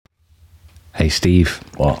Hey, Steve.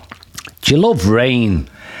 What? Do you love rain?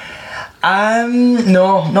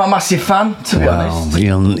 No, not a massive fan, to be honest.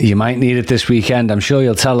 You might need it this weekend. I'm sure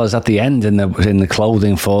you'll tell us at the end in the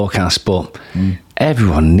clothing forecast, but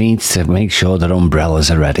everyone needs to make sure their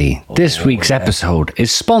umbrellas are ready. This week's episode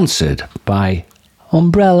is sponsored by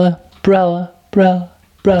Umbrella.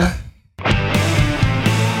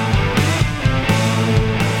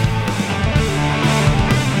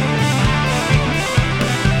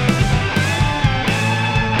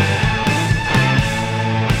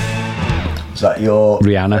 Is that your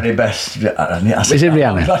Rihanna? very best? Is it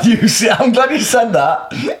Rihanna? I'm glad you said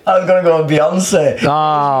that. I was going to go with Beyonce.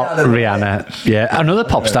 Oh, Rihanna. Yeah, another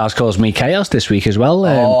pop star's caused me chaos this week as well.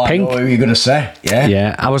 Pink. I know what you were going to say. Yeah.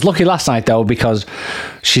 Yeah, I was lucky last night though because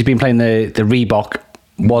she's been playing the Reebok.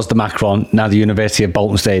 Was the Macron, now the University of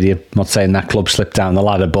Bolton Stadium. I'm not saying that club slipped down the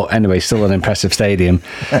ladder, but anyway, still an impressive stadium.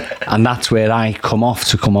 And that's where I come off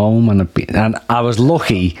to come home. And I was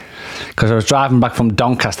lucky because I was driving back from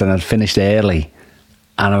Doncaster and I'd finished early.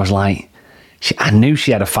 And I was like, I knew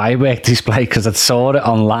she had a firework display because I'd saw it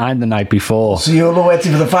online the night before. So you were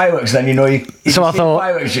waiting for the fireworks then, So I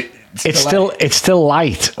thought, it's still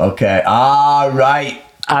light. Okay, right.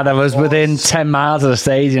 And I was within 10 miles of the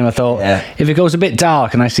stadium. I thought, if it goes a bit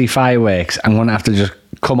dark and I see fireworks, I'm going to have to just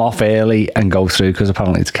come off early and go through because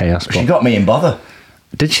apparently it's chaos. She got me in bother.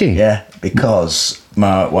 Did she? Yeah, because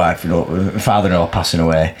my wife, my father-in-law passing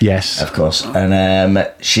away. Yes. Of course. And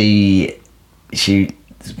she's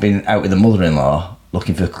been out with the mother-in-law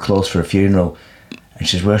looking for clothes for a funeral. And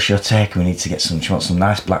she says, where's your take? We need to get she wants some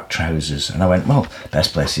nice black trousers. And I went, well,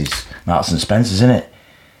 best place is Marks and Spencer's, isn't it?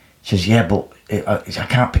 She says, yeah, but I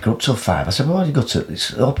can't pick her up till 5. I said, well, you go to,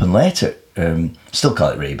 it's open late at, still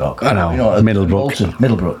call it Reebok. I know,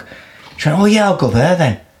 Middlebrook. She went, oh yeah, I'll go there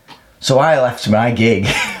then. So I left my gig.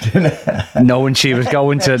 Knowing she was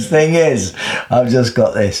going to... Thing is, I've just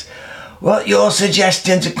got this. What you're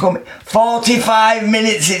suggesting to come... 45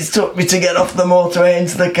 minutes it took me to get off the motorway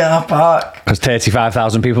into the car park. Because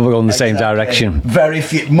 35,000 people were going the same direction. Very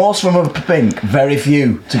few. Most of them are pink. Very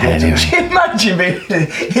few to go anyway. to. Can you imagine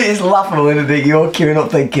it is laughable in a thing. You're queuing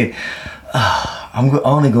up thinking, I'm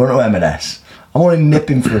only going to M&S. I'm only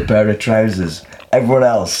nipping for a pair of trousers. Everyone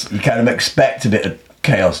else, you kind of expect a bit of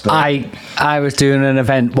chaos. I was doing an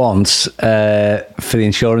event once for the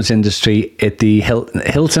insurance industry at the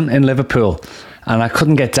Hilton in Liverpool, and I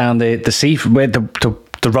couldn't get down the sea where the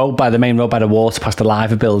road by the main road by the water past the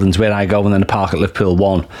Liver buildings where I go, and then the park at Liverpool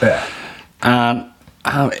 1. Yeah. And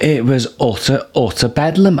it was utter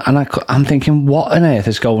bedlam, and I'm thinking, what on earth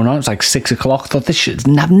is going on? It's like 6 o'clock. I thought this shit.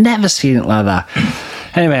 I've never seen it like that.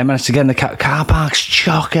 Anyway, I managed to get in the car park's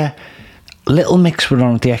chocker. Little Mix were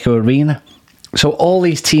on at the Echo Arena. So all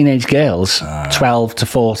these teenage girls, 12 to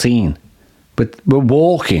 14, were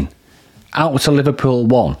walking out to Liverpool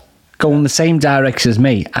 1, going the same direction as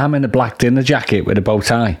me. I'm in a black dinner jacket with a bow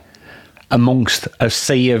tie, amongst a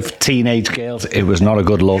sea of teenage girls. It was not a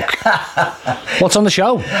good look. What's on the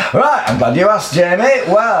show? Right, I'm glad you asked, Jamie.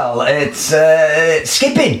 Well, it's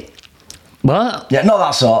skipping. What? Yeah, not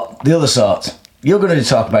that sort. The other sort. You're going to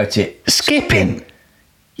talk about it. Skipping?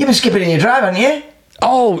 You've been skipping in your drive, haven't you?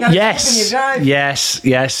 Oh, yes.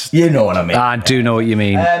 Yes. You know what I mean. I do know what you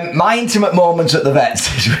mean. My intimate moments at the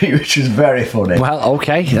vets, which was very funny. Well,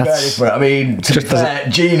 okay. That's very funny. I mean, to be fair,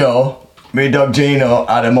 Gino, my dog Gino,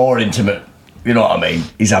 had a more intimate, you know what I mean?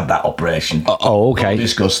 He's had that operation. Oh, okay. We'll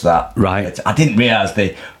discuss that. Right. I didn't realise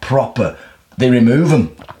they remove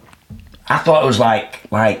them. I thought it was like,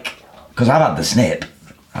 because I've had the snip.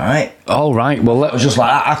 All right. Oh, right. Well, it was just like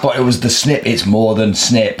I thought it was the snip. It's more than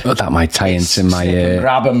snip. Well, that might tie into my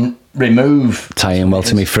grab and remove. Tie in well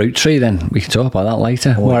to my fruit tree. Then we can talk about that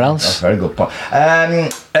later. Oh, what else? That's a very good point.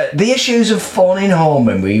 The issues of phoning home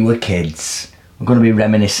when we were kids. We're going to be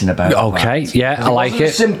reminiscing about. Okay. That. Yeah, I like it.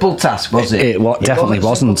 A simple task, was it? It definitely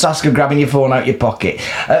wasn't. Simple task of grabbing your phone out your pocket.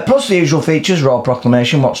 Plus the usual features: Raw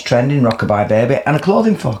Proclamation, What's Trending, Rockabye Baby, and a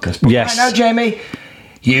clothing focus. But yes. Right now, Jamie.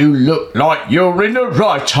 You look like you're in the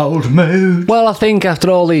right old mood. Well, I think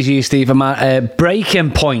after all these years, Steve, I'm at a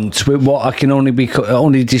breaking point with what I can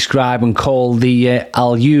only describe and call the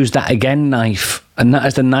 "I'll use that again" knife, and that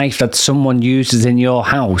is the knife that someone uses in your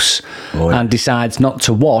house and decides not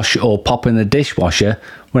to wash or pop in the dishwasher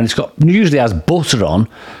when it's usually has butter on,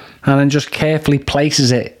 and then just carefully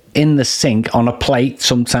places it in the sink on a plate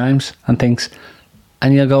sometimes and thinks,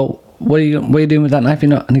 and you'll go, "What are you doing with that knife?"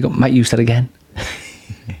 And you go, "Might use that again."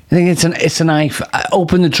 I think it's a knife.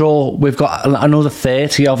 Open the drawer. We've got another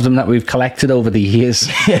 30 of them that we've collected over the years.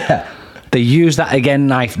 Yeah. The use that again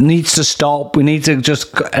knife needs to stop. We need to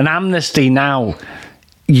just an amnesty now.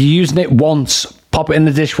 You're using it once. pop it in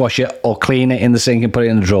the dishwasher or clean it in the sink and put it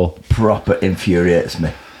in the drawer. Proper infuriates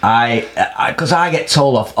me. Because I get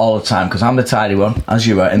told off all the time because I'm the tidy one, as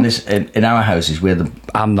you are. In our houses, we're the.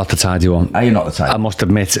 I'm not the tidy one. Are you not the tidy? I must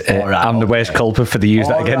admit, I'm the worst culprit for the use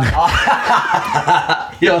that again.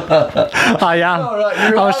 I am.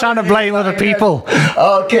 I was trying to blame other people.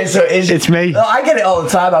 Okay, so it's me. No, I get it all the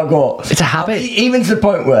time. I'll go. It's a habit. Even to the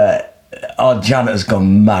point where Janet has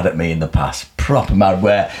gone mad at me in the past, proper mad.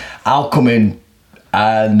 Where I'll come in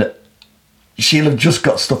and she'll have just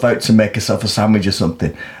got stuff out to make herself a sandwich or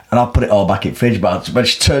something, and I'll put it all back in fridge. But when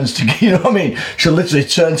she turns to, you know what I mean, she'll literally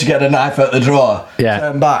turn to get a knife out the drawer,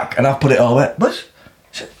 turn back, and I'll put it all away. But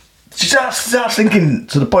she starts thinking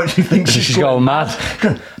to the point she thinks she's going mad.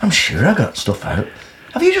 I'm sure I got stuff out.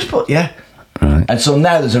 Have you just put? Yeah. Right. And so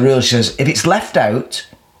now there's a rule. She says if it's left out,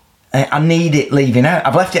 I need it leaving out.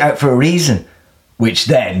 I've left it out for a reason, which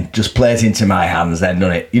then just plays into my hands. Then,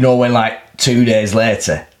 doesn't it? You know, when like 2 days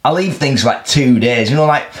later. I leave things for like 2 days, you know,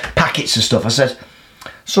 like packets of stuff. I said,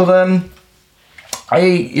 so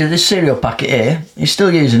this cereal packet here, you're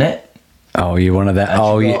still using it? Oh, you're one of them.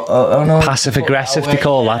 No. Passive aggressive, they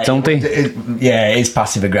call that, don't they? Yeah, it is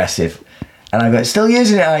passive aggressive. And I go, still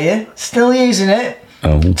using it, are you? Still using it?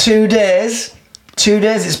 Oh. 2 days. 2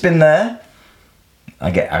 days it's been there. I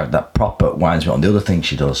get out that proper winds me on the other thing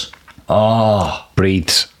she does. Oh.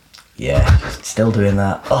 Breeds. Yeah, still doing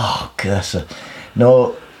that. Oh, curse her.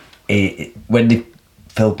 No. When they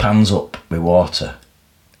fill pans up with water.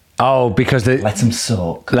 Oh, because they let them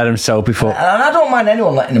soak. Let them soak before. And I don't mind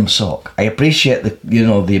anyone letting them soak. I appreciate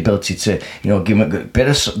the ability to give them a bit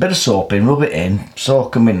of soap in, rub it in,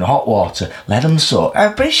 soak them in hot water, let them soak. I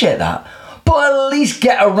appreciate that, but at least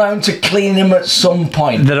get around to cleaning them at some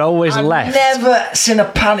point. They're always left. I've never seen a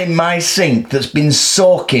pan in my sink that's been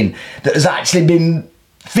soaking that has actually been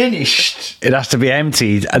finished. It has to be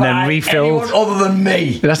emptied and then refilled. Anyone other than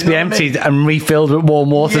me. It has to be emptied and refilled with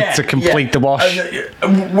warm water to complete the wash.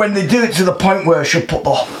 And when they do it to the point where she'll put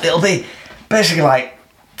it'll be basically like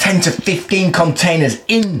 10 to 15 containers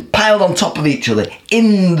piled on top of each other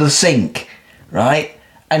in the sink, right?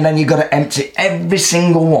 And then you've got to empty every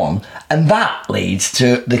single one, and that leads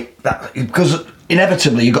to because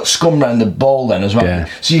inevitably you've got scum around the bowl then as well. Yeah.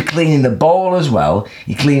 So you're cleaning the bowl as well.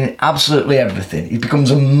 You're cleaning absolutely everything. It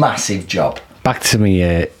becomes a massive job. Back to me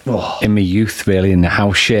in my youth, really, in the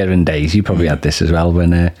house sharing days. You probably had this as well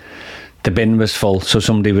when the bin was full, so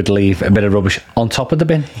somebody would leave a bit of rubbish on top of the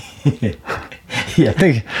bin. Yeah,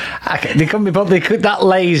 they couldn't be bothered. That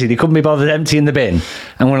lazy. They couldn't be bothered emptying the bin.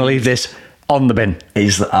 I'm going to leave this on the bin.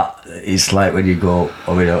 It's like when you go,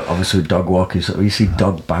 obviously dog walking. So you see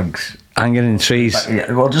dog bags hanging in trees. They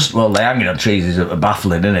hanging on trees is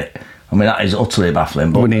baffling, isn't it? I mean, that is utterly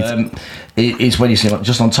baffling. But it's when you see them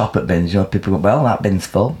just on top of bins. People go, well, that bin's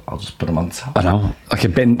full. I'll just put them on top. I know, like a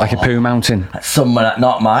bin, like a poo mountain. That's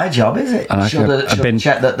not my job, is it? Should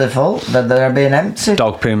check that they're full, that they're being empty.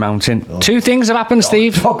 Dog poo mountain. Oh. 2 things have happened,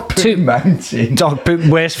 Steve. Dog poo mountain. Dog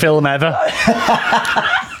poo. Worst film ever.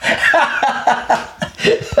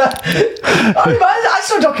 I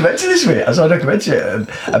saw a documentary this week.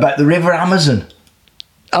 About the River Amazon.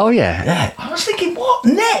 Oh yeah. Yeah. I was thinking, what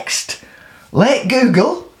next? Late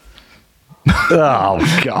Google.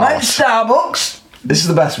 Oh God. Mount Starbucks. This is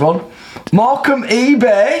the best one. Morecambe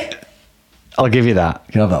eBay. I'll give you that.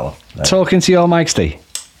 You can have that one. There. Talking to your mic, Steve.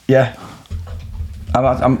 Yeah. Is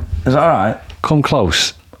that all right? Come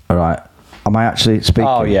close. All right. Am I actually speaking?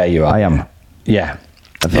 Oh yeah, you are. I am. Yeah.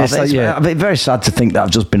 It's very sad to think that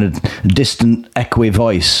I've just been a distant, echoey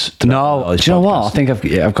voice. No, do you know what? I think I've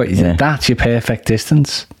got you. Yeah. That's your perfect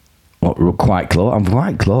distance. Well, quite close. I'm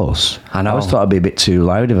quite close. I know. I always thought I'd be a bit too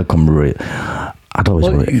loud if I come. Lean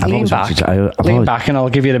back and I'll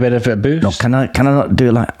give you a bit of a boost. No, can I not do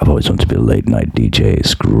it like I've always wanted to be a late night DJ?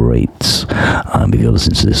 It's great. If you're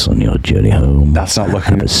listening to this on your journey home, that's not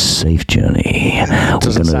looking have a safe journey.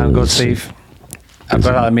 Doesn't sound good, Steve. I've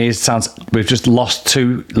got that at me. It sounds. We've just lost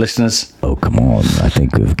 2 listeners. Oh come on! I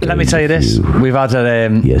think we've. Let me tell you this. We've had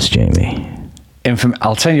a. Yes, Jamie.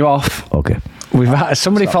 I'll turn you off. Okay. We've had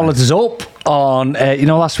somebody followed us up on.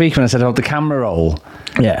 Last week when I said about the camera roll.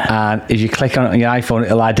 Yeah. And if you click on it on your iPhone,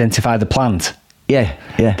 it'll identify the plant. Yeah.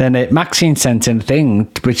 Yeah. Then Maxine sent in a thing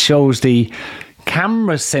which shows the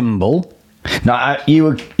camera symbol. Now you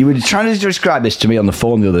were trying to describe this to me on the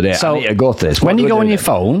phone the other day. So I need to go to this. When you go on your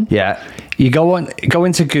phone, yeah, you go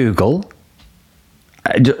into Google.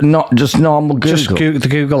 Not just normal Google. Just the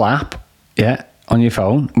Google app. Yeah, on your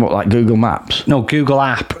phone. What, like Google Maps? No, Google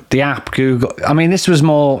app. The app Google. I mean, this was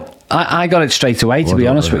more. I got it straight away, to be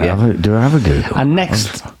honest with you. Do I have a Google? And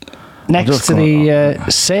next to the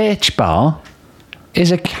search bar,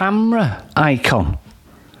 is a camera icon.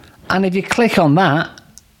 And if you click on that,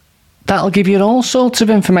 that'll give you all sorts of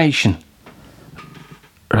information.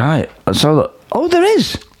 Right. So, there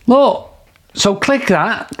is. Look. So click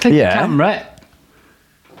that. Click the camera.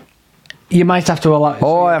 You might have to allow.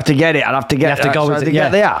 Oh, I have to get it. I'd have to get. You have to go so with it.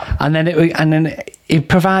 Get the app, and then it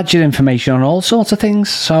provides you information on all sorts of things.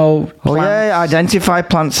 So. Identify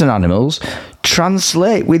plants and animals.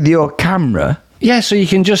 Translate with your camera. Yeah, so you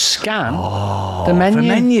can just scan the menu. The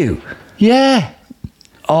menu. Yeah.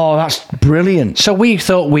 Oh, that's brilliant. So we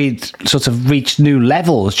thought we'd sort of reached new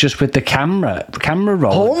levels just with the camera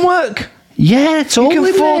roll. Homework. Yeah, it's all You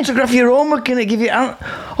in can there. photograph your homework and it give you.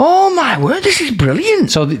 Oh my word, this is brilliant.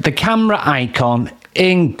 So the camera icon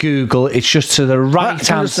in Google, it's just to the right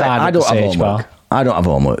hand side of the search bar. I don't have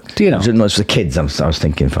homework. Do you know? No, it's for the kids. I was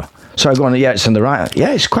thinking for. So I go on. Yeah, it's on the right.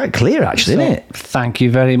 Yeah, it's quite clear actually, isn't it? Thank you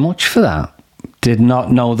very much for that. Did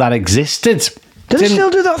not know that existed. Did it still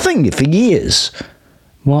do that thing for years?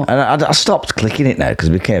 What? And I stopped clicking it now because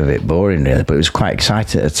it became a bit boring, really. But it was quite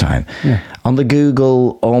exciting at the time. Yeah. On the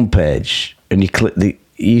Google homepage, and you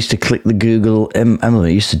used to click the Google emblem.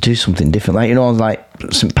 It used to do something different, like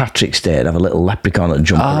St Patrick's Day, it'd have a little leprechaun that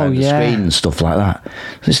jump around the screen and stuff like that.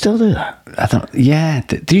 Does it still do that? I don't. Yeah,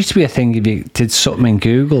 there used to be a thing if you did something in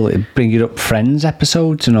Google, it'd bring you up Friends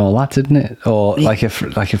episodes and all that, didn't it? Or like a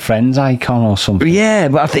Friends icon or something. Yeah,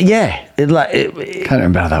 but I think Can't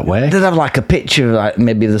remember how that worked. they'd have like a picture of like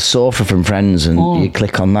maybe the sofa from Friends, and you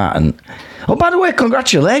click on that. And by the way,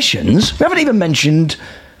 congratulations! We haven't even mentioned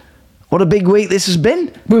what a big week this has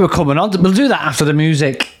been. We were coming on. We'll do that after the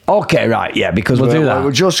music. Okay, right, yeah, because We'll do that.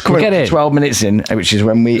 we're just coming 12 minutes in, which is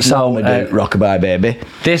when we normally do Rockabye Baby.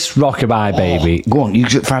 This Rockabye Baby. Go on, you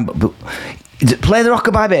should find. But play the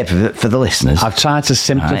Rockabye Baby for the listeners. I've tried to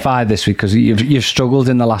simplify this because you've struggled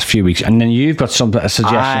in the last few weeks, and then you've got a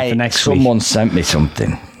suggestion for next week. Someone sent me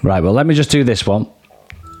something. Right, well, let me just do this one.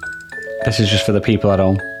 This is just for the people at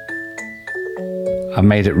home. I've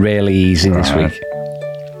made it really easy this week.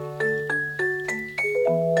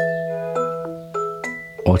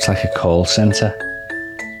 Oh, it's like a call centre.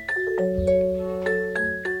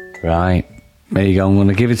 Right, there you go. I'm going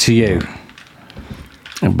to give it to you.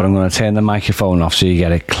 But I'm going to turn the microphone off so you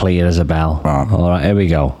get it clear as a bell. All right, here we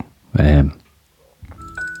go.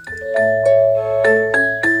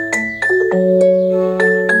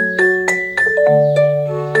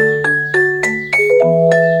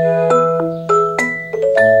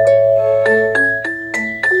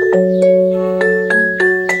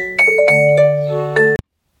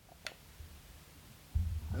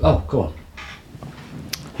 Oh, go on.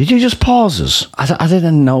 Did you just pause us? I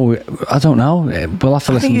didn't know. I don't know. We'll have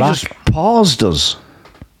to listen back. You just paused us.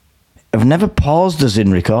 I've never paused us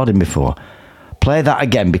in recording before. Play that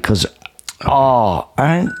again because... I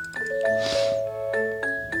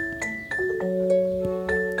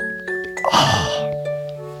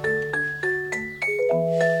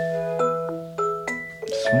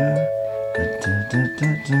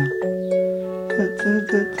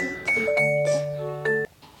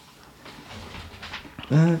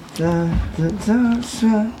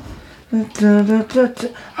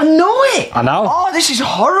know it. I know. Oh, this is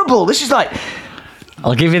horrible. This is like...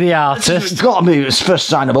 I'll give you the artist. It's got to be the first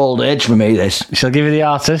sign of old age for me, this. Shall I give you the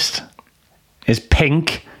artist? It's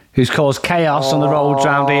Pink, who's caused chaos on the roads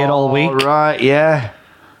round here all week. Right, yeah.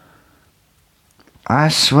 I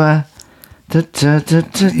swear.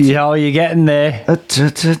 Yo, you're getting there.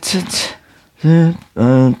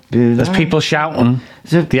 There's people shouting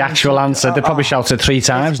the actual answer. They probably shouted 3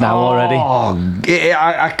 times now already.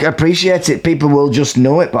 I appreciate it. People will just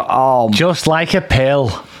know it, but just like a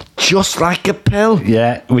pill. Just like a pill.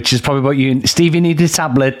 Yeah, which is probably what you... Stevie needs his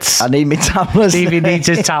tablets. I need my tablets. Stevie needs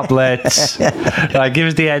his tablets. Right, give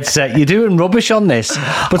us the headset. You're doing rubbish on this.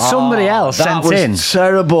 But somebody else sent in...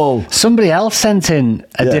 terrible. Somebody else sent in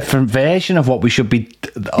a different version of what we should be...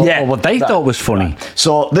 or what they thought was funny. Right.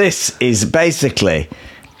 So this is basically...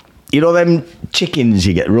 You know them chickens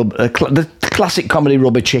you get? The classic comedy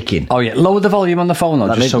rubber chicken. Oh, yeah. Lower the volume on the phone,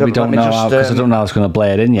 though, just so we don't know how... Because I don't know how it's going to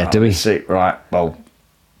blare in yet, do we? See, right, well...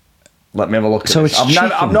 Let me have a look at so this. It's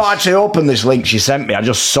I've not actually opened this link she sent me. I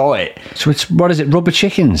just saw it. So it's, what is it, rubber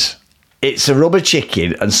chickens? It's a rubber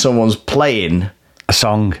chicken and someone's playing... A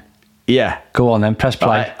song. Yeah. Go on then, press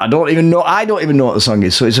play. I don't even know what the song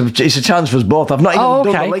is, so it's a chance for us both. I've not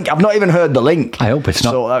even done the link. I've not even heard the link. I hope it's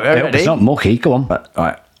not, I hope it's not mucky. Go on. All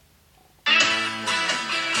right.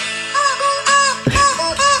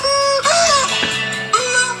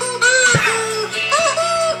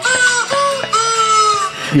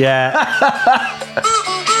 Yeah.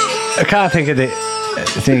 I can't think of it.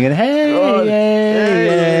 Thinking, hey.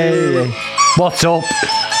 What's up?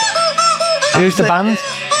 Who's the band?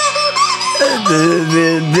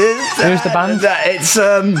 Who's the band? It's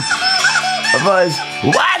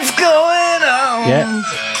what's going on? Yeah.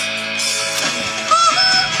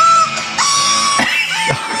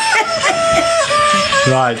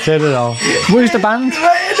 Right, turn it off. Who's the band?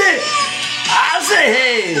 I say,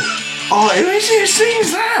 hey. Oh, who is it who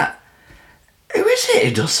sings that? Who is it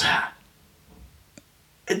who does that?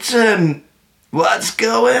 It's what's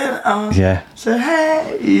going on? Yeah. So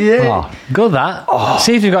hey, yeah. Oh, good that.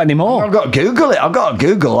 See if you've got any more. I've got to Google it. I've got to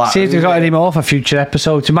Google that. See if you've got any more for future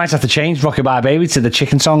episodes. You might have to change Rockabye Baby to the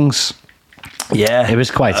chicken songs. Yeah. It was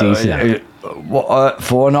quite easy.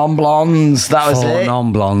 Four non-blondes. That was Four it.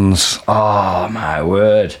 non-blondes. Oh, my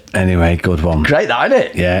word. Anyway, good one. Great, that,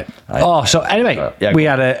 isn't it? Yeah. Oh, so anyway, yeah, we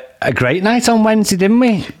had a great night on Wednesday, didn't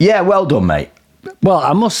we? Yeah, well done, mate. Well,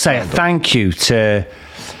 I must say a thank you to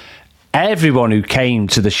everyone who came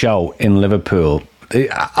to the show in Liverpool.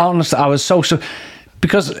 Honestly, I was so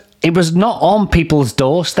because it was not on people's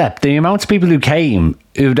doorstep. The amount of people who came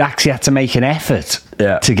who'd actually had to make an effort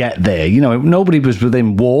to get there. You know, nobody was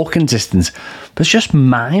within walking distance. But it's just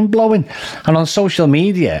mind-blowing. And on social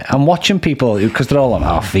media, I'm watching people, because they're all on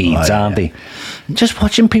our feeds, aren't they? Just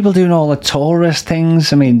watching people doing all the tourist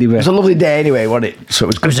things. I mean, it was a lovely day anyway, wasn't it? So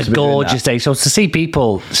it was a gorgeous day. So to see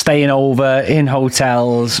people staying over in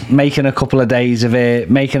hotels, making a couple of days of it,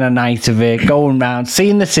 making a night of it, going round,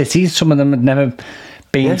 seeing the city. Some of them had never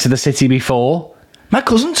been to the city before. My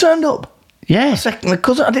cousin turned up. Yeah. My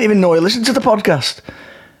cousin, I didn't even know he listened to the podcast.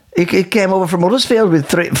 He came over from Huddersfield with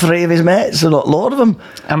three of his mates, a load of them.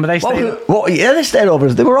 And were they staying? Yeah, they stayed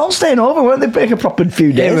over. They were all staying over, weren't they? Making a proper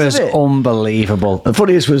few days. It was unbelievable. The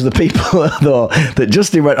funniest was the people, though, that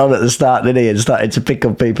Justin went on at the start, didn't he, and started to pick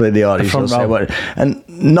up people in the audience. And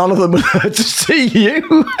none of them were there to see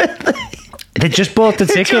you. They just bought the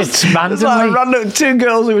tickets randomly. Like random, two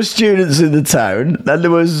girls who were students in the town. Then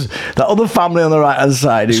there was that other family on the right hand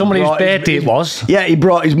side. Somebody's birthday it was. Yeah, he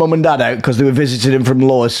brought his mum and dad out because they were visiting him from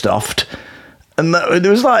Lowestoft. And it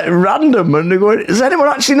was like random. And they're going, does anyone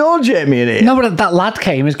actually know Jamie in here? No, but that lad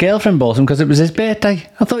came, his girlfriend bought him because it was his birthday.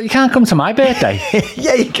 I thought, you can't come to my birthday.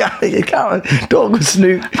 Yeah, you can't. Don't go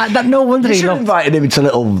snoop. No wonder you should have invited him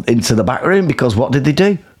into the back room, because what did they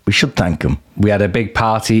do? We should thank them. We had a big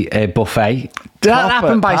party buffet. Did that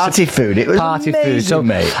happen by party food? It was party amazing, food. So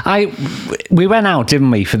mate. We went out, didn't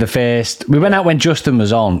we? For the first, we went out when Justin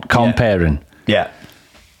was on comparing. Yeah.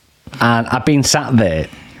 And I've been sat there,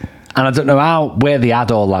 and I don't know where they had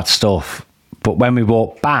all that stuff, but when we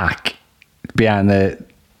walked back behind the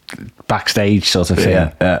backstage sort of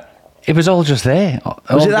thing, it was all just there.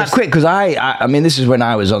 Was it that quick? Because I mean, this is when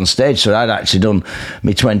I was on stage, so I'd actually done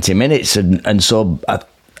me 20 minutes, and so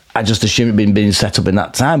I just assumed it'd been being set up in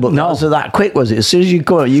that time. But no, was it that quick? Was it? As soon as you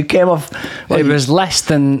came off, it was less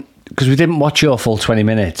than, because we didn't watch your full 20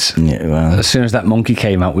 minutes. Yeah, well. As soon as that monkey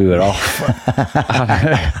came out, we were off.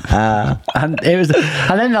 and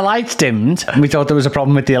then the lights dimmed, and we thought there was a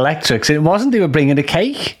problem with the electrics. It wasn't. They were bringing a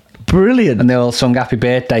cake. Brilliant. And they all sung happy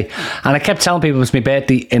birthday. And I kept telling people it was my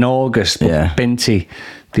birthday in August, but Binty,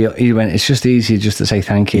 he went, it's just easier just to say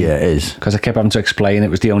thank you. Yeah, it is. Because I kept having to explain it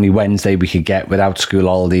was the only Wednesday we could get without school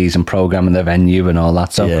holidays and programming the venue and all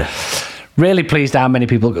that. So really pleased how many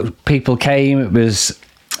people came. It was,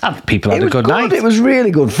 people had a good night. It was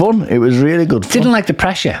really good fun. It was really good fun. Didn't like the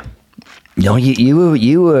pressure. No, you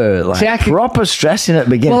were like proper stressing at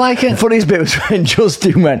the beginning. Well, the funniest bit was when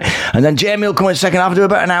Justin went, and then Jamie will come in second half, do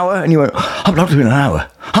about an hour, and you went, I'm not doing an hour.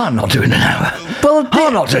 I'm not doing an hour. Well,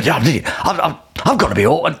 I'm not doing I've got to be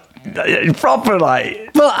open. Proper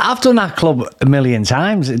like. Well, I've done that club a million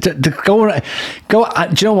times. To go. Do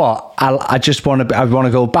you know what? I just want to. I want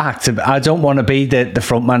to go back to. I don't want to be the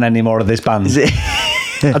front man anymore of this band.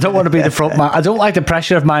 I don't want to be the front man. I don't like the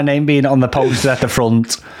pressure of my name being on the poster at the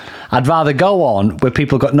front. I'd rather go on where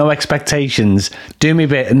people got no expectations, do me a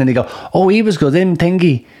bit, and then they go, "Oh, he was good, him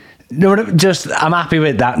thingy." No, I'm happy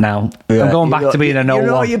with that now. Yeah, I'm going back to being a no one.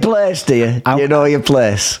 You know your place, do you? You know your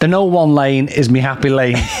place. The no one lane is my happy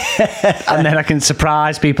lane, and then I can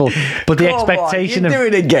surprise people. But the expectation of do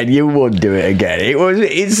it again, you would do it again. You were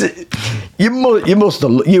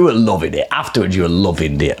loving it. Afterwards, you were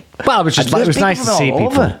loving it. Well, it was nice to see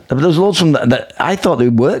people. There was loads from that I thought they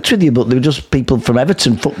worked with you, but they were just people from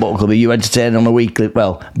Everton Football Club who you entertain on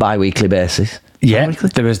a bi-weekly basis. Yeah,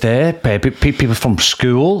 there was people from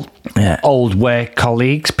school, old work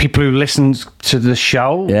colleagues, people who listened to the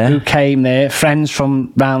show, who came there, friends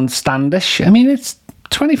from round Standish. I mean, it's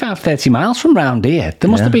 25, 30 miles from round here. There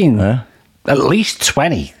must have been at least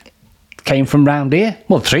 20 came from round here.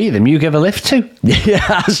 Well, 3 of them you give a lift to. Yeah,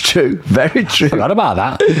 that's true. Very true. Forgot about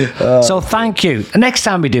that. So thank you. The next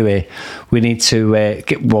time we do it, we need to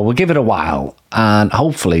we'll give it a while, and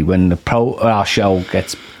hopefully when our show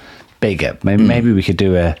gets bigger, maybe we could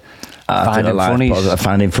do a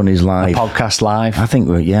Finding Funnies live, a podcast live. I think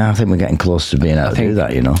we're getting close to being able to do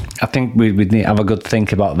that. You know, I think we'd need to have a good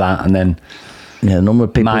think about that, and then a number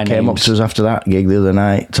of people came up to us after that gig the other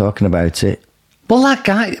night talking about it. Well,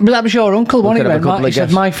 that was your uncle, wasn't it? He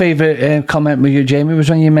said my favourite comment with you, Jamie, was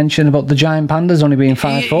when you mentioned about the giant pandas only being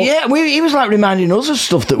 5 foot. Yeah, he was like reminding us of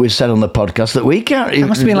stuff that we've said on the podcast that we can't. It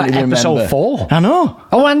must have been like remember. episode 4. I know.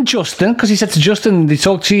 Oh, and Justin, because he said to Justin, they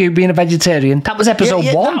talked to you being a vegetarian. That was episode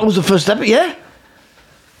 1. That was the first episode. Yeah.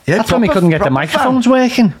 That's when we couldn't get the microphones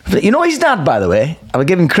working. You know his dad, by the way. I'll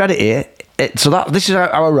give him credit here. This is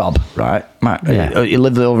our Rob, right? He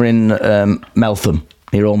lived over in Meltham.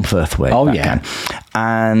 Near Holmfirth way. Oh, yeah.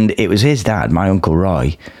 And it was his dad, my Uncle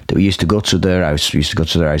Roy, that we used to go to their house. We used to go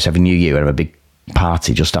to their house every New Year. We had a big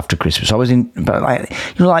party just after Christmas. I was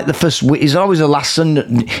like the first week. It's always the last Sunday.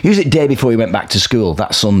 Usually the day before he went back to school,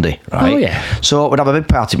 that Sunday, right? Oh, yeah. So we'd have a big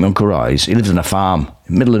party at my Uncle Roy's. He lived in a farm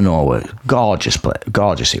in the middle of nowhere. Gorgeous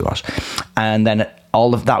he was. And then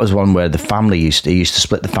all of that was one where the family used to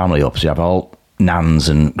split the family up. So you have all nans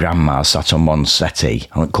and grandmas sat on one settee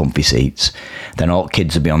on comfy seats, then all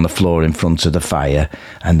kids would be on the floor in front of the fire,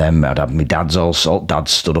 and then I'd have my dad's all dads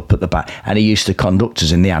stood up at the back, and he used to conduct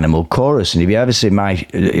us in the animal chorus. And if you ever see my,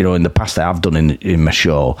 in the past I've done in my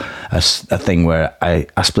show a thing where I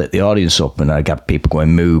split the audience up and I got people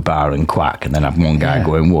going moo, bar and quack, and then have one guy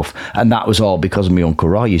going woof, and that was all because my Uncle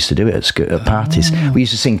Roy used to do it at parties. We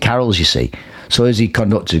used to sing carols, you see. So as he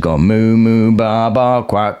conducted, going moo, moo, ba, ba,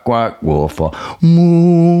 quack, quack, woof, or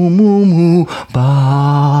moo, moo, moo,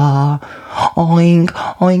 ba, oink,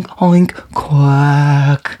 oink, oink,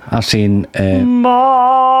 quack. I've seen...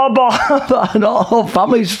 ba, ba, ba, and our whole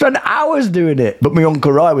family spent hours doing it. But my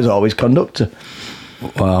Uncle Roy was always conductor.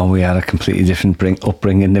 Well, we had a completely different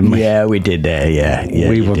upbringing, didn't we? Yeah, we did there, yeah.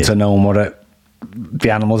 We wouldn't have known what the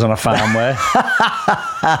animals on a farm were.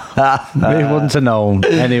 We wouldn't have known.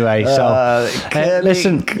 Anyway, so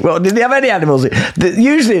listen. Well, did they have any animals?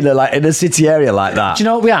 Usually in a city area like that. Do you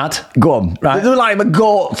know what we had? Go on. Right. They were like a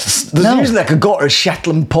goat. There's usually like a goat or a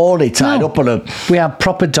Shetland pony tied up on a... We had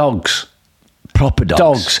proper dogs. Proper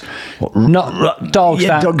dogs? Not dogs.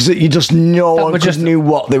 Yeah, dogs that you just know just knew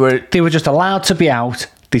what they were. They were just allowed to be out.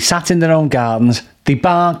 They sat in their own gardens. They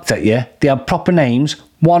barked at you. They had proper names.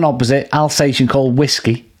 One opposite, Alsatian called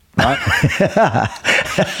Whiskey. Right?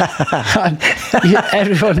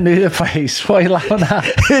 Everyone knew the place. What are you laughing at?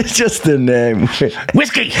 It's just the name.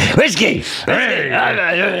 Whiskey!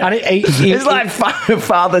 And it's like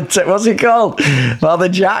Father... What's he called? Father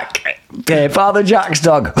Jack. Father Jack's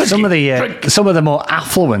dog. Some of the more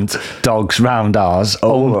affluent dogs round ours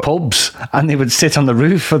owned pubs, and they would sit on the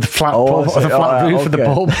roof of the flat roof of the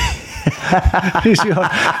pub. Is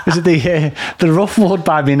it the rough wood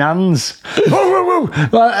by my nan's?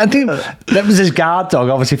 Well, I think that was his guard dog,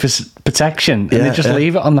 obviously for protection, and they just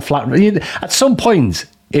leave it on the flat. At some point,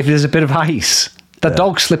 if there's a bit of ice, the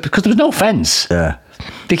dog slip because there was no fence. Yeah,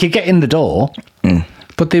 they could get in the door,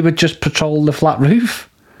 but they would just patrol the flat roof.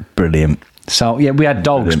 Brilliant. So yeah, we had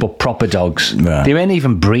dogs, but proper dogs. Yeah. They weren't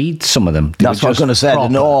even breed. Some of them. That's what I was going to say.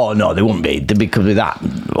 No, they wouldn't be. They'd be because of that.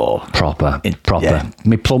 Proper. Yeah.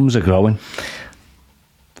 My plums are growing.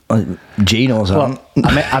 Gino's on.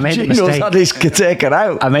 I made a mistake. Gino's had his taken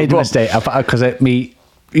out. I made a mistake because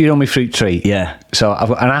my fruit tree. Yeah. So I've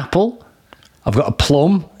got an apple. I've got a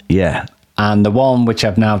plum. Yeah. And the one which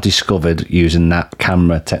I've now discovered using that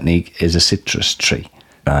camera technique is a citrus tree.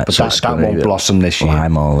 Right, but that won't blossom this year.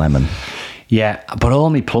 Lime or lemon. Yeah, but all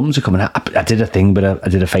my plums are coming out. I did a thing, but I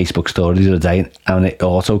did a Facebook story the other day, and it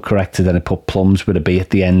auto-corrected, and it put plums with a B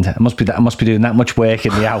at the end. I must be doing that much work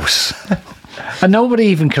in the house. And nobody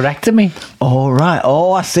even corrected me. Oh, right.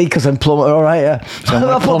 Oh, I see, because I'm plum. All right, yeah. So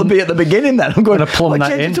I put the B at the beginning then. I'm going to plum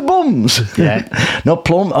that in. To bums. Yeah. No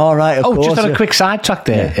plum. All right, of course. Just on a quick sidetrack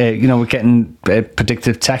there. Yeah. We're getting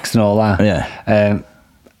predictive text and all that.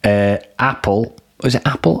 Yeah. Apple... Was it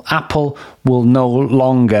apple? Apple will no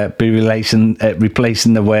longer be replacing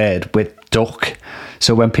the word with duck.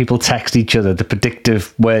 So when people text each other, the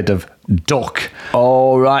predictive word of duck,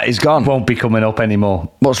 oh right, it's gone. Won't be coming up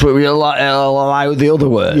anymore. What's what we allow the other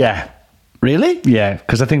word? Yeah. Really? Yeah,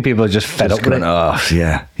 because I think people are just fed up with it. Oh,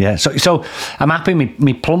 yeah. Yeah. So I'm happy.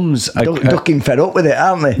 Me plums are ducking fed up with it,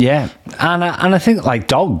 aren't they? Yeah, and I think like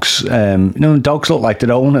dogs. Dogs look like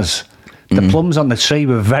their owners. The plums on the tree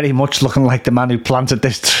were very much looking like the man who planted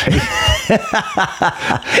this tree.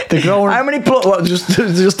 They're growing. How many plums? What,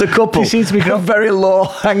 just a couple? They seem to be growing very low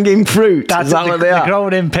hanging fruit. That's Is that what they they're are?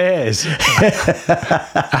 growing in pairs.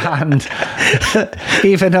 And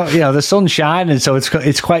even though, the sun's shining, so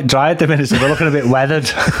it's quite dry at the minute, so they're looking a bit weathered.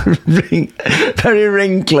 Very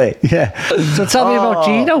wrinkly. Yeah. So tell me about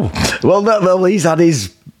Gino. Well, he's had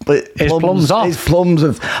his plums off. His plums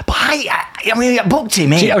have. But I mean, I booked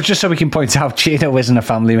him in. Just so we can point out, Gino isn't a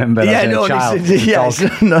family member. Yeah, a child.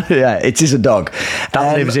 It is a dog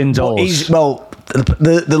that lives indoors.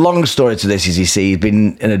 The long story to this is, he's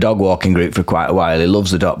been in a dog walking group for quite a while. He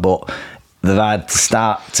loves the dog, but they've had to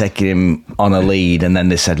start taking him on a lead, and then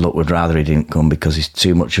they said, look, we'd rather he didn't come because he's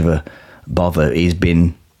too much of a bother. He's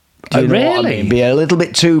been... Do you know what I mean? Be a little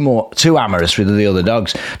bit too amorous with the other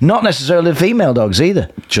dogs. Not necessarily the female dogs either.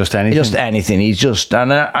 Just anything. He's just...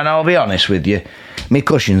 And I'll be honest with you, my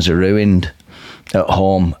cushions are ruined at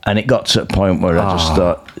home, and it got to a point where I just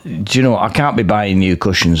thought, do you know what? I can't be buying new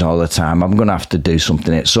cushions all the time. I'm going to have to do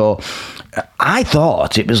something. So I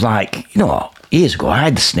thought it was like, you know what? Years ago, I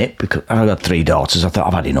had the snip because I've got 3 daughters. I thought,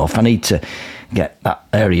 I've had enough. I need to get that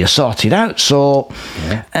area sorted out. So...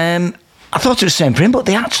 I thought it was the same for him, but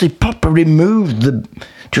they actually properly removed the... Do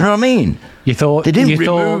you know what I mean? You thought... They didn't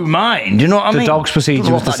remove mine. Do you know what I mean? The dog's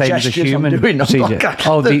procedure was the same as a human procedure.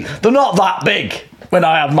 They're not that big when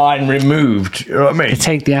I had mine removed. You know what I mean? They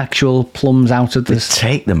take the actual plums out of this. They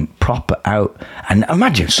take them proper out. And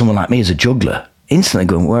imagine someone like me as a juggler instantly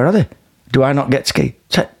going, where are they? Do I not get to keep?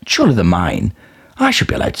 Surely they're mine. I should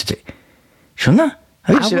be allowed to take. Shouldn't I?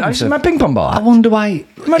 Have you seen my ping pong ball? I wonder why...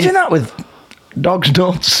 Imagine that with... Dog's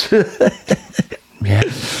nuts. Yeah.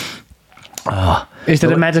 Is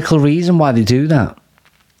there a medical reason why they do that?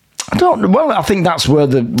 I don't know. Well, I think that's where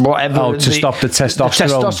to stop the testosterone. The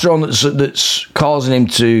testosterone that's causing him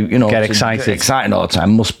to, get excited all the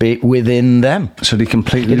time must be within them. So they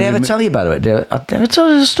completely... Did I ever tell you, by the way? Did I ever tell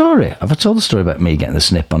you the story? Have I told the story about me getting the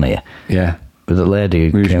snip on here? Yeah. With a lady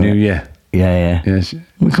who came knew, yeah. Yeah. Yes.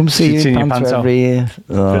 We come see you in Panto every year.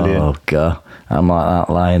 Brilliant. Oh, God. I'm like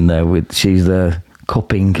that lying there she's there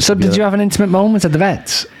cupping. So did you have an intimate moment at the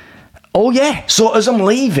vets? Oh, yeah. So as I'm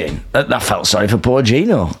leaving, I felt sorry for poor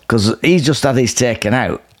Gino, because he's just had his taken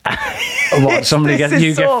out. What, somebody get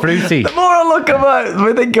fruity? The more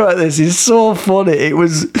I think about this, it's so funny. It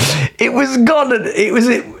was gone, and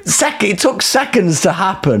it took seconds to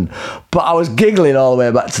happen, but I was giggling all the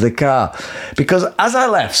way back to the car, because as I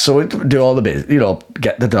left, so we do all the bits,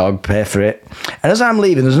 get the dog, pay for it, and as I'm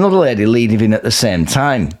leaving, there's another lady leaving at the same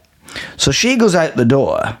time. So she goes out the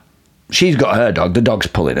door. She's got her dog. The dog's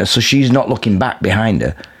pulling her, so she's not looking back behind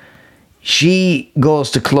her. She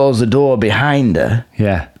goes to close the door behind her.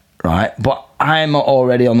 Yeah. Right? But I'm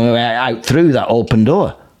already on the way out through that open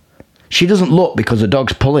door. She doesn't look because the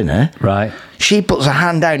dog's pulling her. Right. She puts her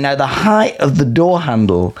hand down. Now, the height of the door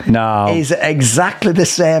handle is exactly the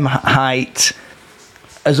same height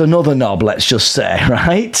as another knob, let's just say,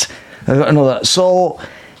 right? So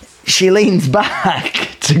she leans back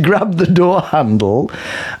to grab the door handle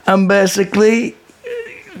and basically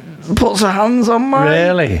puts her hands on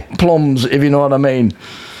my plums, if you know what I mean.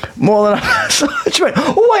 More than so she went,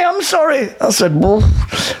 oh, I am sorry. I said, well,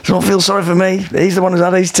 don't feel sorry for me. He's the one who's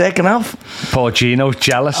had his taken off. Poor Gino's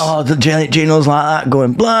jealous. Oh, Gino's like that,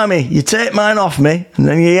 going, blimey, you take mine off me and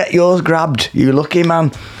then you get yours grabbed. You lucky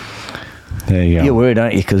man. There you go. You're worried,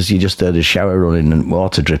 aren't you? Because you just heard a shower running and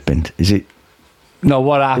water dripping. Is it? No,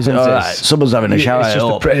 what happens is... Someone's having a shower.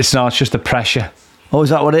 It's just the pressure. Oh, is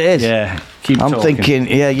that what it is? Yeah. I'm thinking,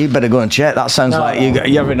 you better go and check. That sounds like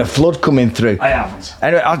you're having a flood coming through. I haven't.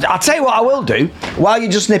 Anyway, I'll tell you what I will do. While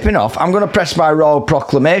you're just nipping off, I'm going to press my royal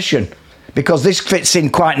proclamation, because this fits in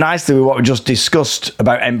quite nicely with what we just discussed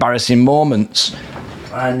about embarrassing moments.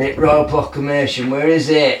 Find it, royal proclamation. Where is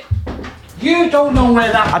it? You don't know where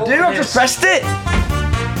that I do. I've just pressed it.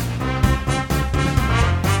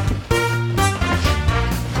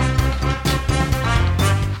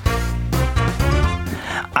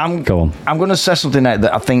 I'm going to say something now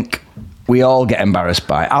that I think we all get embarrassed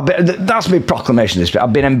by. That's my proclamation this week.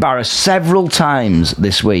 I've been embarrassed several times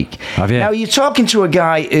this week. Have you? Now, you're talking to a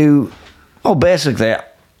guy who, basically,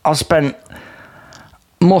 I've spent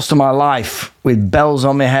most of my life with bells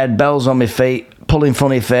on my head, bells on my feet, pulling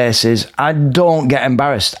funny faces. I don't get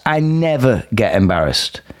embarrassed. I never get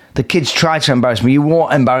embarrassed. The kids try to embarrass me. You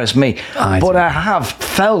won't embarrass me. But I have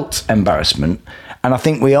felt embarrassment, and I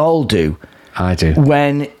think we all do. I do.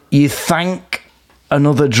 When you thank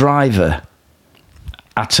another driver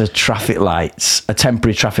at a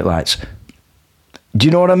temporary traffic lights. Do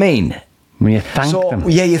you know what I mean? When you thank them.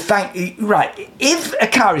 Yeah, you thank... Right, if a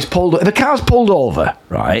car's pulled over,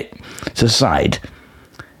 right, to the side,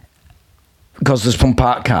 because there's some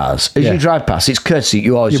parked cars. As Yeah. you drive past, it's courtesy.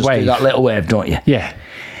 You always just do wave. that little wave, don't you? Yeah.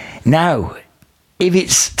 Now, if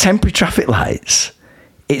it's temporary traffic lights,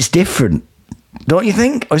 it's different, don't you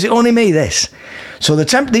think? Or is it only me, this? So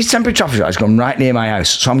these temporary traffic lights come right near my house,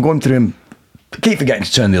 so I'm going through them. I keep forgetting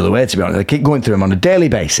to turn the other way, to be honest. I keep going through them on a daily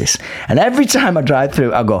basis. And every time I drive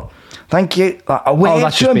through, I go, thank you. Like, I wave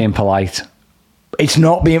That's to just them. being polite. It's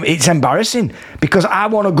not being, it's embarrassing because I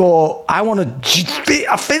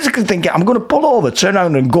physically think I'm going to pull over, turn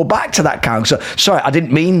around and go back to that car. So, sorry, I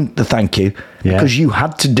didn't mean the thank you because you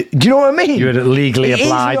had to do you know what I mean? You were legally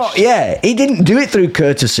obliged. He didn't do it through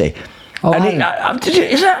courtesy. Oh,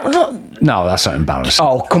 Is that not? No, that's not embarrassing.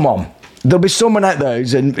 Oh, come on. There'll be someone out there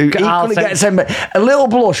who I'll equally think- gets a little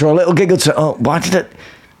blush or a little giggle to, oh, why did it?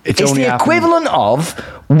 It's only the happened- equivalent of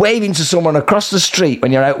waving to someone across the street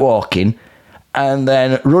when you're out walking and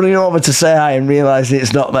then running over to say hi and realising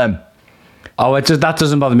it's not them. Oh, that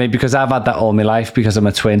doesn't bother me because I've had that all my life because I'm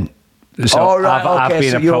a twin. So Oh, right, I've okay,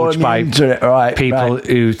 been so you're approached by immune to it. Right, people right.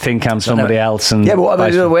 who think I'm somebody else. And Yeah, but what about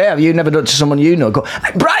vice the other versa. way? Have you never done it to someone you know? Go,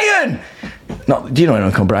 hey, Brian! No, do you know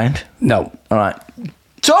anyone called Brian? No. All right.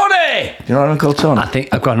 Tony! Do you know anyone called Tony? I think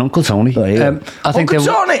I've got an Uncle Tony. Oh, yeah. I think Uncle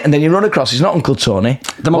Tony! And then you run across, he's not Uncle Tony.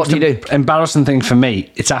 the What most do you do? embarrassing thing for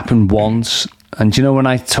me, it's happened once. And do you know when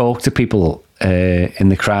I talk to people in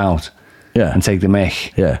the crowd Yeah. and take the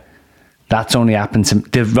mic? Yeah. That's only happened to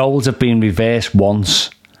the roles have been reversed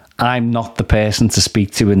once. I'm not the person to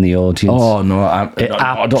speak to in the audience. Oh, no, I It don't think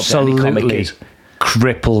any comic absolutely is.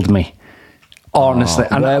 crippled me. Honestly,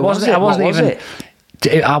 and where I was wasn't. it? I wasn't What was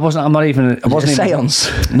even. I wasn't. I'm not even. I wasn't a even.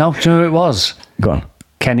 seance? No, do you know who it was? Go on.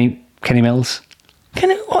 Kenny Mills.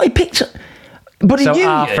 He picked up. But he So knew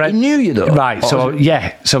our you. friend- He knew you, though. Right. Or So was it-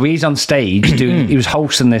 yeah. So he's on stage doing. He was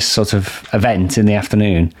hosting this sort of event in the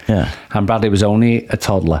afternoon. Yeah. And Bradley was only a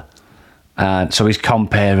toddler. And so he's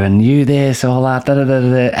comparing you this, all that, da, da, da,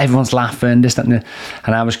 da. Everyone's laughing, this, that, and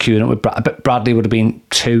I was queuing up with Bradley would have been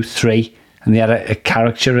 2, 3, and they had a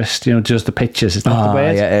caricaturist, does the pictures. Is that the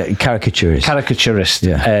word? Yeah, caricaturist. Caricaturist.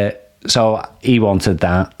 Yeah. So he wanted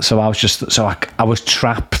that. So I was I was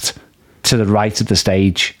trapped to the right of the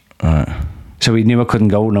stage. Right. So he knew I couldn't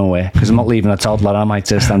go nowhere because I'm not leaving a toddler. I might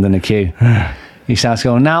just stand in the queue. He starts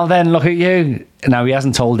going, now then, look at you. Now he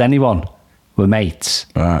hasn't told anyone. We're mates.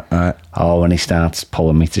 Right. Oh, when he starts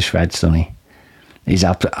pulling me to shreds, doesn't he? He's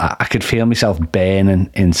up. I could feel myself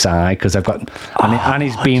burning inside because I've got, and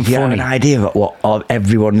he's being Do you have funny. an idea of what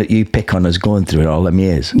everyone that you pick on is going through in all them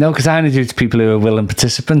years? No, because I only do it to people who are willing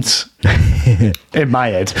participants. In my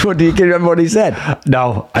head. What do you can remember what he said?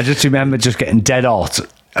 No, I just remember just getting dead hot.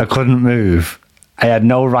 I couldn't move. I had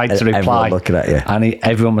no right to reply. Everyone looking at you. And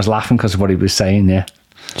everyone was laughing because of what he was saying, yeah.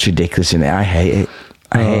 It's ridiculous, isn't it? I hate it.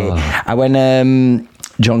 I went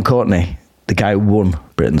John Courtney, the guy who won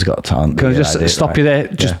Britain's Got Talent. Can I just stop you there?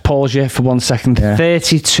 Just pause you for 1 second. Yeah.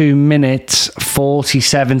 32 minutes,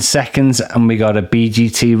 47 seconds, and we got a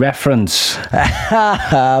BGT reference.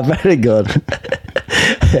 Very good.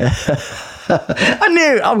 I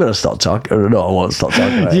knew I'm going to stop talking. No, I won't stop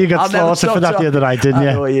talking about it. You got I'll never slaughtered stop for that the other night, didn't you?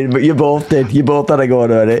 I know, but you both did. You both had a go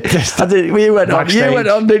on it. You went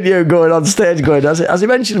on, didn't you? Going on stage, going, as he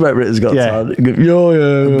mentioned about Britain's Got Talent.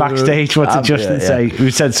 Yeah. Backstage, what did Justin say?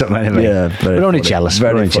 We said something anyway. Yeah, we're only jealous.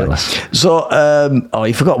 Very We're only funny. jealous. So,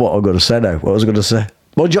 you forgot what I was going to say now. What was I going to say?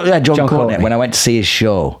 Well, John Courtney. When I went to see his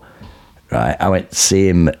show, right, I went to see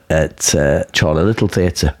him at Chorley Little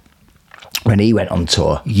Theatre when he went on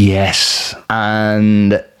tour. Yes.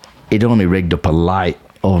 And he'd only rigged up a light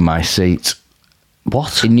over my seat.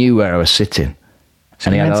 What? He knew where I was sitting. So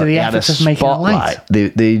he went to the effort of making a light?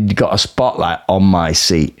 They got a spotlight on my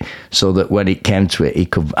seat so that when it came to it, he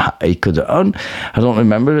could. I don't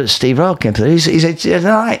remember. Steve Earle came to it. He said, "There's a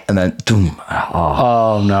light," and then, boom.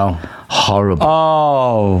 Oh no! Horrible.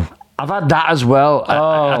 Oh, I've had that as well.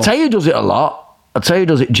 I tell you, who does it a lot. I tell you, who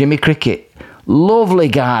does it. Jimmy Cricket, lovely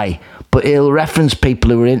guy. But he'll reference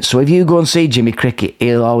people who are in. So if you go and see Jimmy Cricket,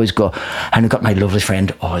 he'll always go, and I've got my lovely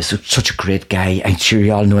friend, he's such a great guy. I'm sure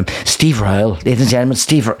you all know him. Steve Earle, ladies and gentlemen,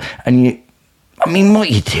 Steve Earle. And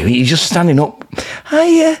what you do, you're just standing up.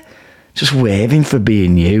 Hiya. Just waving for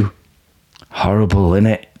being you. Horrible,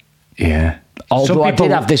 innit? yeah. Although I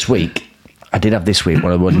did have this week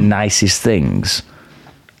one of the nicest things.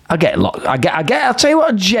 I get a lot. I'll tell you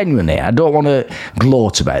what, genuinely, I don't want to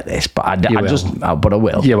gloat about this, but but I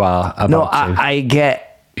will. You are. No, I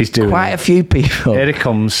get He's doing quite it. a few people. Here it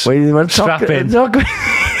comes. When Strap in.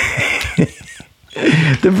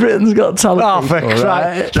 The Britain's Got Talent. Oh, for people,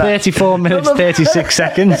 Christ. 34 minutes, 36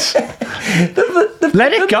 seconds.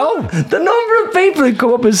 Let it go. The number of people who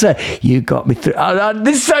come up and say, "You got me through."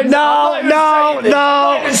 This sounds. No. I'm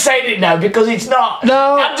not even saying it now because it's not.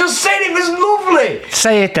 No. I'm just saying it was lovely.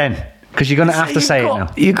 Say it then, because you're going to have to say it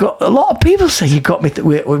now. You got a lot of people say you got me. It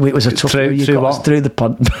was a tough. Through us what? through the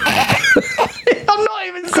pod. I'm not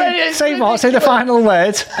even saying it. Say what? Say the final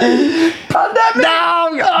word. Pandemic.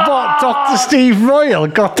 No, but Dr. Steve Royal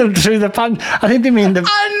got them through the pan. I think they mean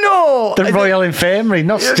I know. the Royal Infirmary,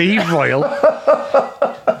 not Steve Royal.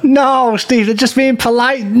 No, Steve, they're just being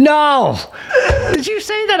polite. No. Did you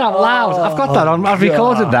say that out loud? I've got that on. I've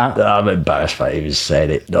recorded that. I'm embarrassed by even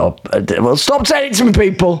saying it. No. Well, stop saying it to me,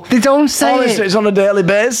 people. They don't say Honestly, it. it's on a daily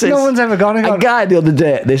basis. No one's ever gone. A guy the other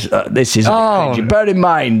day. This is. Oh. Bear in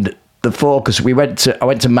mind the focus. I went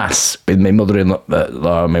to mass with my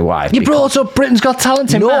mother-in-law and my wife. You brought up Britain's Got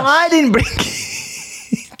Talent in No, maths. I didn't bring.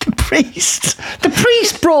 The priest. The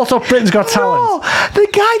priest brought up Britain's Got Talent. No, the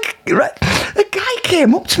guy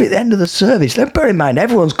came up to me at the end of the service. Now, bear in mind,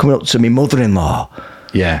 everyone's coming up to me mother-in-law.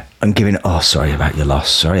 Yeah. And giving, sorry about your loss,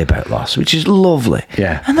 sorry about loss, which is lovely.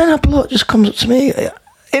 Yeah. And then a bloke just comes up to me,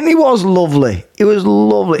 and he was lovely. He was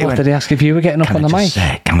lovely. He What went, did he ask if you were getting up on the mic?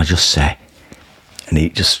 Can I just say? And he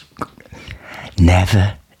just,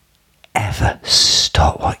 never, ever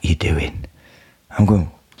stop what you're doing. I'm going,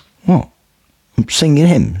 what? I'm singing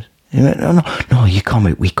hymns. He went, no, you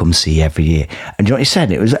come. We come see you every year. And do you know what he said?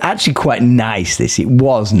 It was actually quite nice. It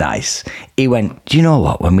was nice. He went, do you know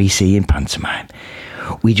what? When we see you in pantomime,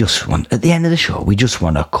 we just want, at the end of the show, we just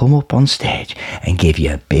want to come up on stage and give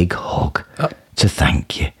you a big hug to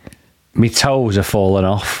thank you. My toes are falling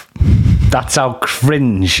off. That's how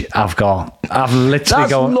cringe I've got. I've literally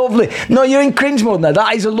That's gone. lovely. No, you're in cringe mode now.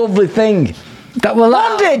 That is a lovely thing.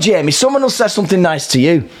 One day, Jamie, someone will say something nice to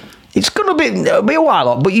you. It's going to it'll be a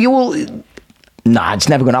while, but you will. Nah, it's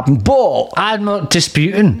never going to happen. But I'm not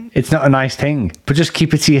disputing. It's not a nice thing, but just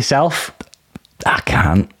keep it to yourself. I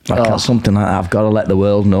can't. Something like that. I've got to let the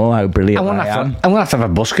world know how brilliant I am. I'm going to have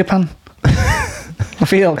a buscapan. I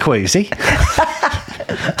feel queasy.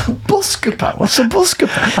 Buscapan? What's a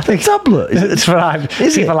buscapan? I think tablet. It's for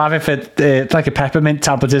people have it for it's like a peppermint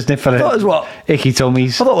tablet, isn't it? For what? Icky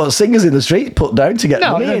tummies. I thought what singers in the street put down to get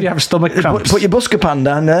money. No, if you have stomach cramps. Put your buscapan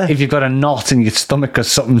down there. If you've got a knot in your stomach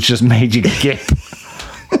because something's just made you gip.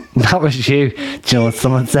 That was you. Do you know what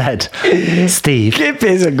someone said? Steve. Gip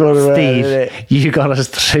is a good word, isn't it? You got us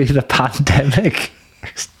through the pandemic.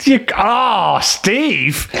 Steve! I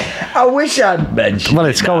wish I'd mentioned. Well,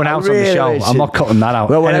 it's going out on the show. I'm not cutting that out.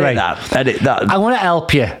 Well, anyway, edit that. I want to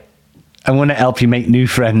help you. I want to help you make new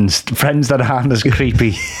friends that aren't as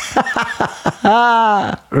creepy.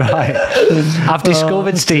 Right. I've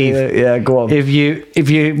discovered, Steve. Yeah, go on. If you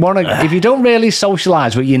don't really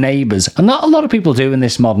socialise with your neighbours, and not a lot of people do in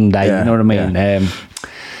this modern day, you know what I mean? Yeah.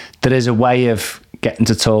 There is a way of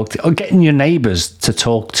getting your neighbours to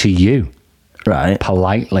talk to you. Right.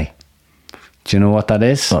 Politely. Do you know what that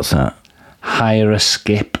is? What's that? Hire a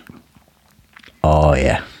skip. Oh,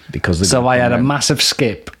 yeah. Because I had a massive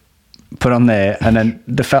skip put on there, and then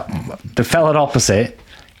the fella opposite,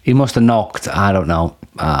 he must have knocked, I don't know.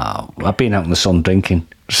 I've been out in the sun drinking,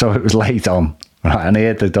 so it was late on, right? And I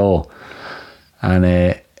heard the door.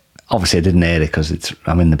 And obviously I didn't hear it because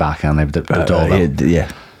I'm in the back and the door.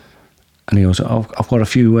 Yeah. And he goes, I've got a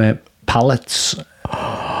few pallets.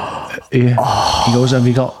 Yeah. Oh. He goes, have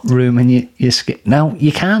you got room in your skip? No,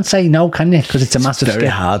 you can't say no, can you? Because it's a massive skip. It's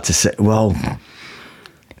very hard to say. Well,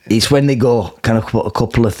 it's when they go, can I put a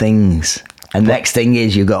couple of things? And the next thing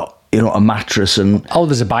is you got, a mattress and... Oh,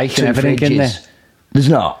 there's a bike and everything in there. There's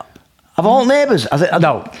not. Of all neighbours.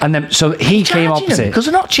 No. And then, so he came opposite. Because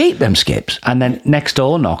they're not cheap, them skips. And then next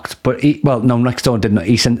door knocked. But next door didn't.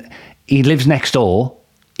 He lives next door.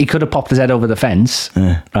 He could have popped his head over the fence.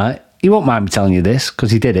 Right? He won't mind me telling you this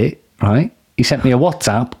because he did it. Right? He sent me a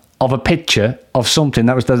WhatsApp of a picture of something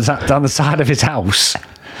that was down the side of his house.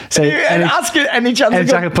 So, and asking any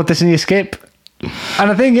chance I could put this in your skip. And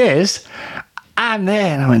the thing is, I'm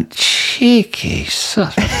there and I went, cheeky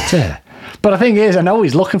son. But the thing is, I know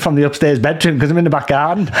he's looking from the upstairs bedroom because I'm in the back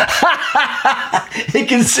garden. He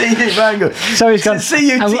can see you, man. So he's going to see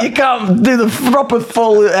you. You can't do the proper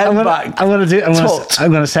full head back. I'm going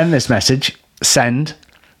to send this message. Send.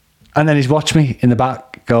 And then he's watched me in the back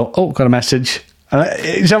go, oh, got a message. So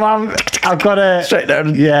I've got a... Straight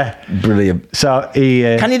down. Yeah. Brilliant. So he...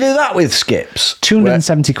 can you do that with skips?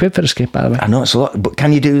 270 quid for a skip, by the way. I know it's a lot, but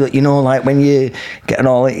can you do that, like when you get an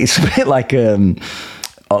all... It's a bit like, one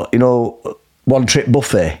trip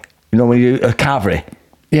buffet. When you do a carvery.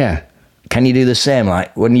 Yeah. Can you do the same,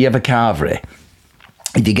 like when you have a carvery?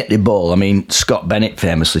 if you get the ball, I mean, Scott Bennett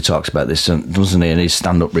famously talks about this, doesn't he, in his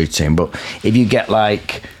stand-up routine, but if you get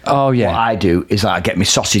like, what I do is like I get my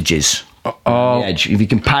sausages on the edge. If you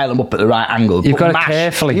can pile them up at the right angle, you've got to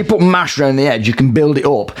carefully. If you put mash around the edge, you can build it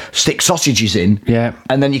up, stick sausages in,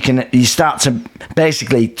 and then you start to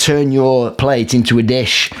basically turn your plate into a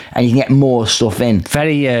dish, and you can get more stuff in.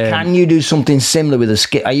 Can you do something similar with a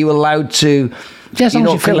skip? Are you allowed to? Yeah, as long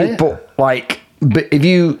as you fill it. Put like. But if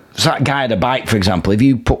that guy had a bike, for example, if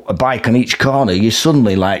you put a bike on each corner, you're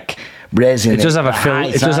suddenly like raising it. Does have a fill.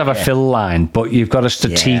 It does have a fill line, but you've got to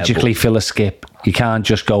strategically fill a skip. You can't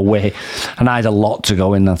just go way. And I had a lot to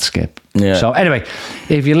go in that skip. Yeah. So anyway,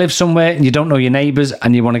 if you live somewhere and you don't know your neighbours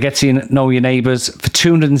and you want to get to know your neighbours, for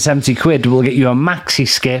 270 quid, we'll get you a maxi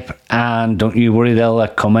skip, and don't you worry, they'll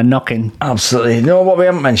come and knocking. Absolutely. You know what we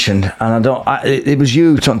haven't mentioned, and it was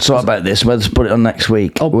you talking about this. Let's put it on next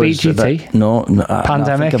week. BGT. No,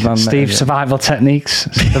 Pandemic. Steve's survival techniques.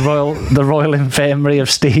 the Royal Infirmary of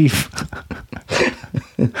Steve.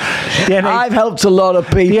 I've helped a lot of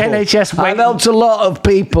people. The NHS. I've helped a lot of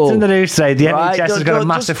people. It's in the news today. The NHS has got a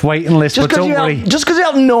massive waiting list, but don't worry. Just because you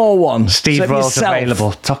have no one. Steve Royal's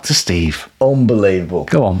available. Talk to Steve. Unbelievable.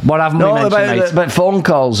 Go on. What haven't we mentioned, mate? About phone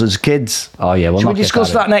calls as kids. Oh yeah, Should we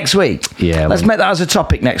discuss that next week? Yeah. Let's make that as a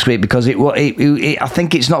topic next week, because I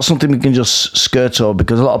think it's not something we can just skirt over,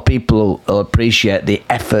 because a lot of people will appreciate the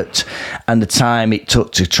effort and the time it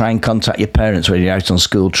took to try and contact your parents when you're out on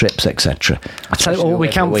school trips, etc. I tell you what, we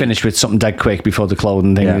can finish with something dead quick before the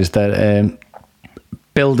clothing thing, is that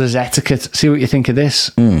builder's etiquette. See what you think of this.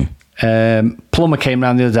 Plumber came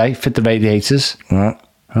round the other day, fit the radiators. Right.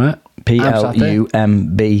 Plumb.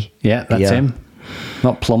 Yeah, that's him.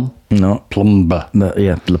 Not plum. No. Plumber.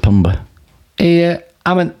 The plumber.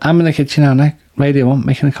 I'm in the kitchen now, radio on,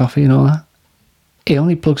 making a coffee and all that. He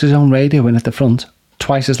only plugs his own radio in at the front,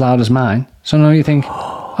 twice as loud as mine. So now you think,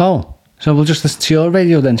 so we'll just listen to your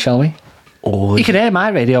radio then, shall we? You can hear my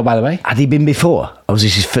radio, by the way. Had he been before? Or was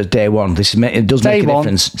this his first day one? It does make a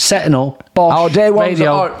difference. Setting up, bosh, day one's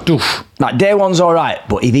radio. Like, day one's all right,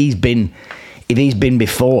 but if he's been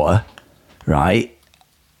before, right,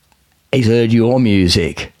 he's heard your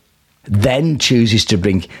music, then chooses to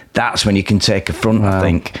bring, that's when you can take a front, I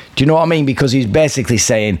think. Do you know what I mean? Because he's basically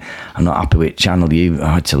saying, I'm not happy with channel you.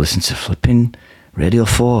 I had to listen to flipping Radio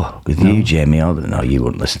 4 with you, Jamie. No, you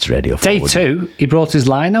wouldn't listen to Radio 4. Day 2, he brought his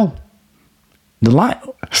lino. The light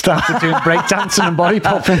started doing breakdancing and body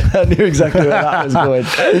popping. I knew exactly where that was going.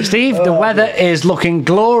 Steve, the weather is looking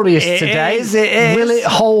glorious today. It is. Will it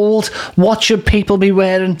hold? What should people be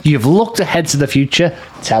wearing? You've looked ahead to the future.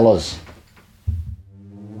 Tell us.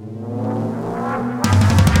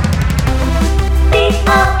 The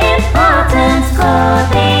All-Important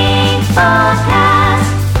Clothing Podcast.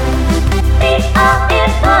 The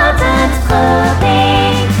All-Important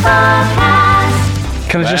Clothing Podcast.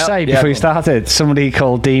 Can I just say, before you started, somebody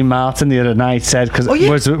called Dean Martin the other night said, because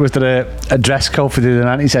was there a dress code for the other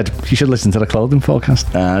night? He said, you should listen to the clothing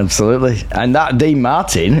forecast. Absolutely. And that Dean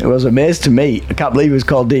Martin, it was amazed to me. I can't believe he was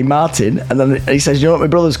called Dean Martin. And then he says, you know what my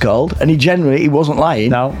brother's called? And he wasn't lying.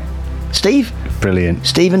 No. Steve. Brilliant.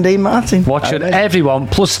 Steve and Dean Martin. What should everyone,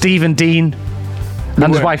 plus Steve and Dean,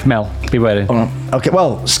 and his wife Mel, be wearing? Okay,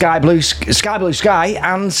 well, sky blue sky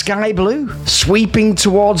and sky blue. Sweeping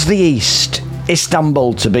towards the east.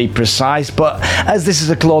 Istanbul, to be precise, but as this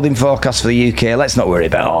is a clothing forecast for the UK, let's not worry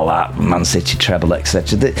about all that Man City treble,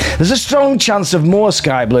 etc. There's a strong chance of more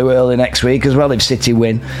sky blue early next week as well if City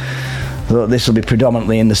win, though this will be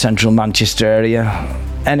predominantly in the central Manchester area.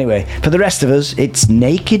 Anyway, for the rest of us, it's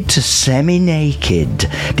naked to semi-naked,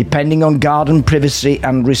 depending on garden privacy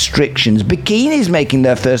and restrictions. Bikinis making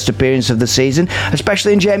their first appearance of the season,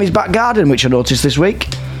 especially in Jamie's back garden, which I noticed this week.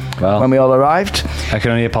 Well, when we all arrived. I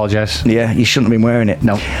can only apologise. Yeah, you shouldn't have been wearing it.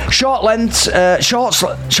 No. Short lengths at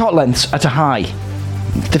a high.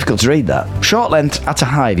 Difficult to read that. Short length at a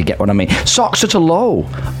high, if you get what I mean. Socks at a low.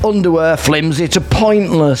 Underwear flimsy to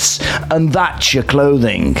pointless. And that's your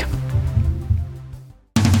clothing. The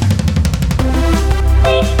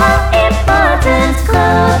All-Important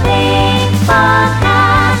Clothing Podcast.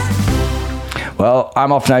 Well,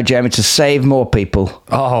 I'm off now, Jamie, to save more people.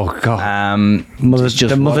 Oh, God.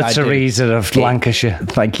 The Mother Teresa of Lancashire.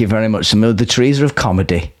 Thank you very much. The Mother Teresa of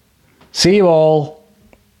comedy. See you all.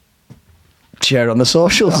 Share on the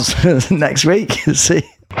socials next week. See.